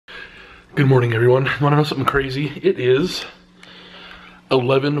Good morning, everyone. Want to know something crazy? It is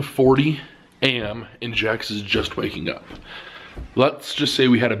 11:40 a.m. and Jax is just waking up. Let's just say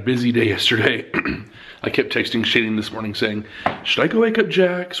we had a busy day yesterday. I kept texting Shaileen this morning saying, should I go wake up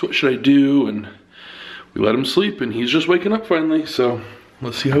Jax? What should I do? And we let him sleep and he's just waking up finally. So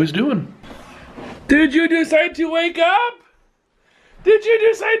let's see how he's doing. Did you decide to wake up? Did you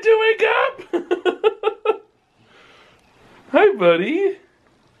decide to wake up? Hi, buddy.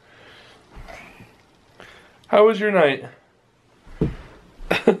 How was your night?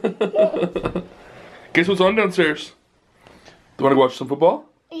 Guess what's on downstairs? Do you want to go watch some football?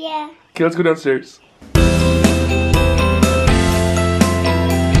 Yeah. Okay, let's go downstairs.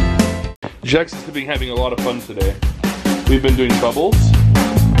 Jax has been having a lot of fun today. We've been doing bubbles,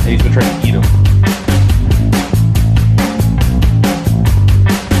 and he's been trying to eat them.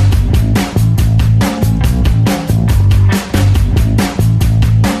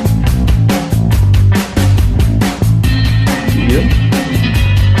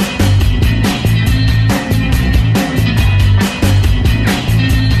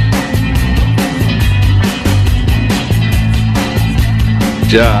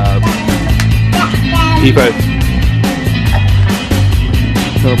 Job. E5.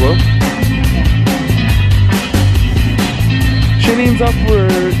 Elbow. Shaileen's off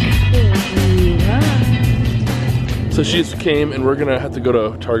work. So she just came and we're gonna have to go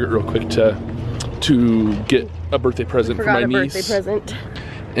to Target real quick to get a birthday present for my niece. Birthday present.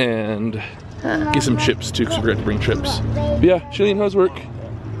 And get some chips too, because we forgot to bring chips. But yeah, Shaileen, how's work?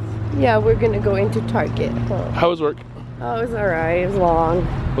 Yeah, we're gonna go into Target. How was work? Oh, it was alright. It was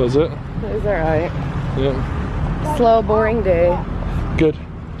long. Was it? It was alright. Yeah. Slow, boring day. Good.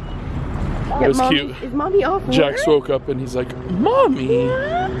 Yeah, It was Mommy, cute. Is Mommy off work? Jax woke up and he's like, Mommy!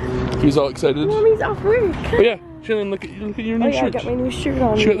 He was all excited. Mommy's off work. But yeah, Shaileen, look at your new shirt. I got my new shirt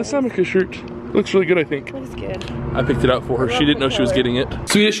on. She got the Samika shirt. Looks really good, I think. Looks good. I picked it out for her. She didn't know she was getting it.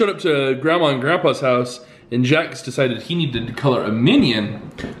 So we just showed up to Grandma and Grandpa's house, and Jax decided he needed to color a minion.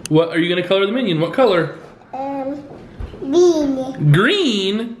 What are you gonna color the minion? What color? Green.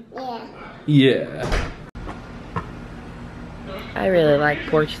 Green? Yeah. Yeah. I really like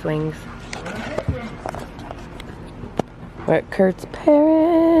porch swings. We're at Kurt's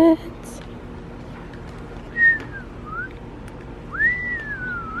parents.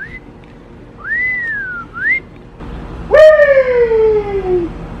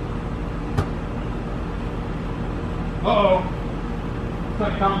 Uh-oh. Looks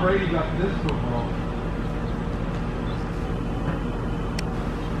like Tom Brady got this football.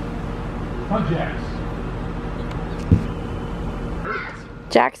 Come on, Jax.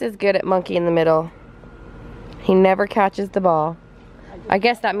 Jax is good at monkey in the middle. He never catches the ball. I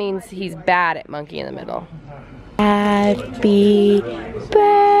guess that means he's bad at monkey in the middle. Happy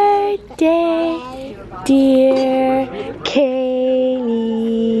birthday, dear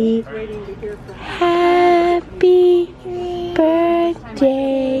Kaylee. Happy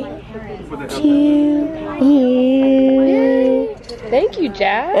birthday to you. Thank you,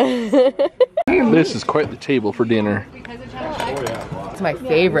 Jax. This is quite the table for dinner. It's my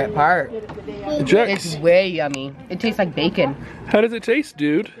favorite part. Jax, It's way yummy. It tastes like bacon. how does it taste,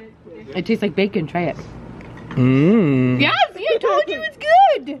 dude? It tastes like bacon. Try it. Mmm. Yes, I told you it's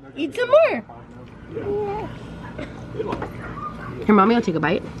good. Eat some more. Here, Mommy will take a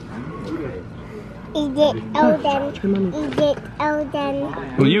bite. Eat it, Odin. Try Mommy. Eat it,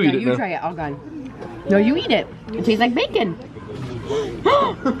 Odin. Well, you eat Yeah, it you now. try it. All gone. No, you eat it. It tastes like bacon.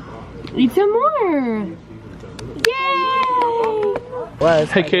 Eat some more. Yay!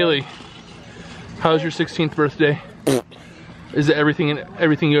 Hey, Kaylee. How's your 16th birthday? Is it everything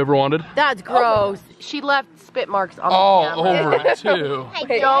you ever wanted? That's gross. She left spit marks on All the camera. over it, too.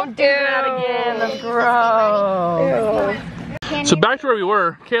 Don't do that again. That's gross. So back to where we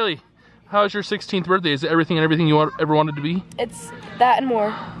were. Kaylee, how's your 16th birthday? Is it everything you ever wanted to be? It's that and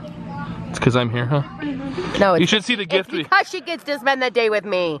more. It's because I'm here, huh? No, You it's should see the gift we... because she gets to spend the day with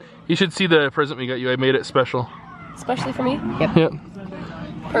me. You should see the present we got you. I made it special. Especially for me? Yep. Yep.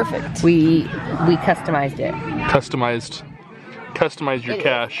 Perfect. We customized it. Customized your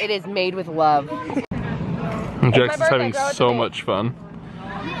cash. It is made with love. And Jax is having so much fun.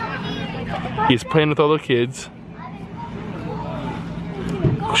 He's playing with all the kids.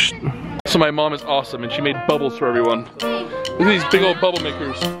 So my mom is awesome and she made bubbles for everyone. Look at these big old bubble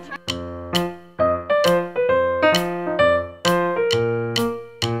makers.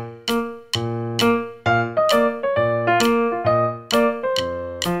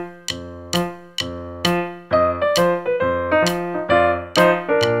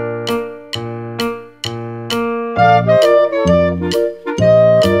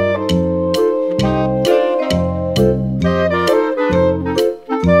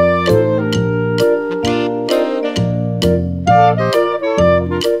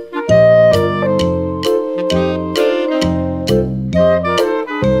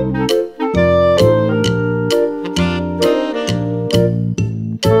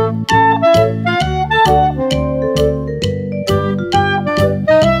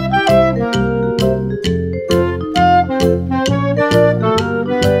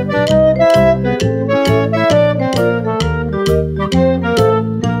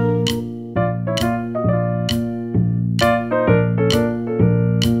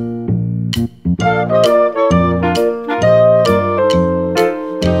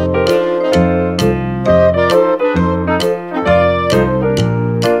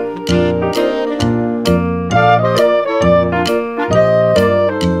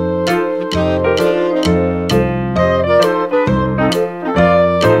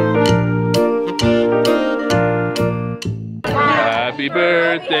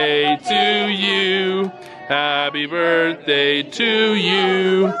 birthday to you. Happy birthday to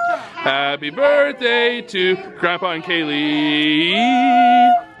you. Happy birthday to Grandpa and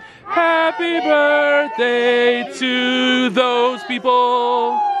Kaylee. Happy birthday to those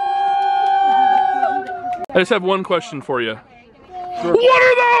people. I just have one question for you. What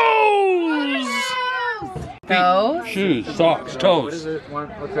are those? Those? Shoes, socks, toes. They're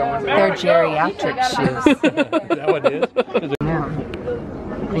geriatric shoes. Is that what it is?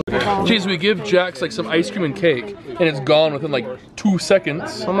 Jeez, we give Jax like some ice cream and cake, and it's gone within like 2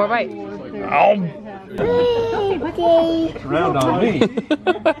 seconds. One more bite. Ow. Birthday. Round on me.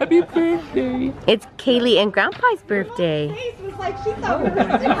 Happy birthday. It's Kaylee and Grandpa's birthday.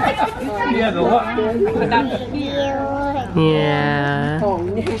 Yeah, the luck. Yeah.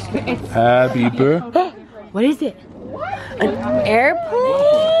 Happy birthday. What is it? An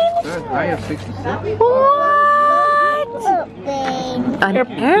airplane? I have 66. What? An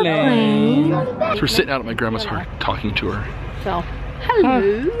airplane? So we're sitting out at my grandma's heart talking to her. So,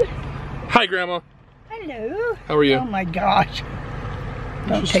 hello. Hi, Grandma. Hello. How are you? Oh my gosh.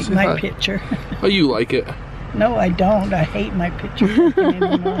 Don't Just take say my hi. picture. Oh, you like it? No, I don't. I hate my picture taken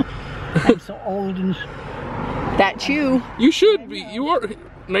anymore. I'm so old and That's you. You should be. You are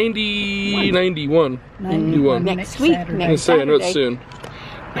 90, 91. 91. Next week. I was gonna Next say, I know it's Saturday. soon.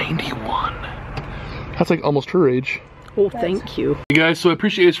 91. That's like almost her age. oh, thank you. Hey guys, so I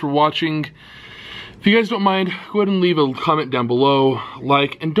appreciate you guys for watching. If you guys don't mind, go ahead and leave a comment down below,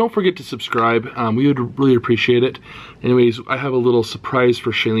 like, and don't forget to subscribe. We would really appreciate it. Anyways, I have a little surprise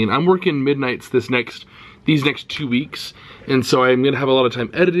for Shaileen. I'm working midnights these next 2 weeks, and so I'm gonna have a lot of time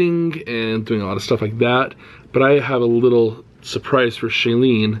editing and doing a lot of stuff like that. But I have a little surprise for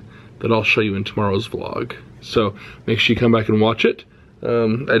Shaileen that I'll show you in tomorrow's vlog. So make sure you come back and watch it.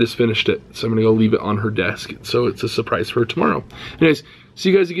 I just finished it, so I'm gonna go leave it on her desk. So it's a surprise for her tomorrow. Anyways, see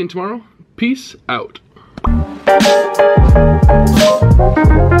you guys again tomorrow. Peace out.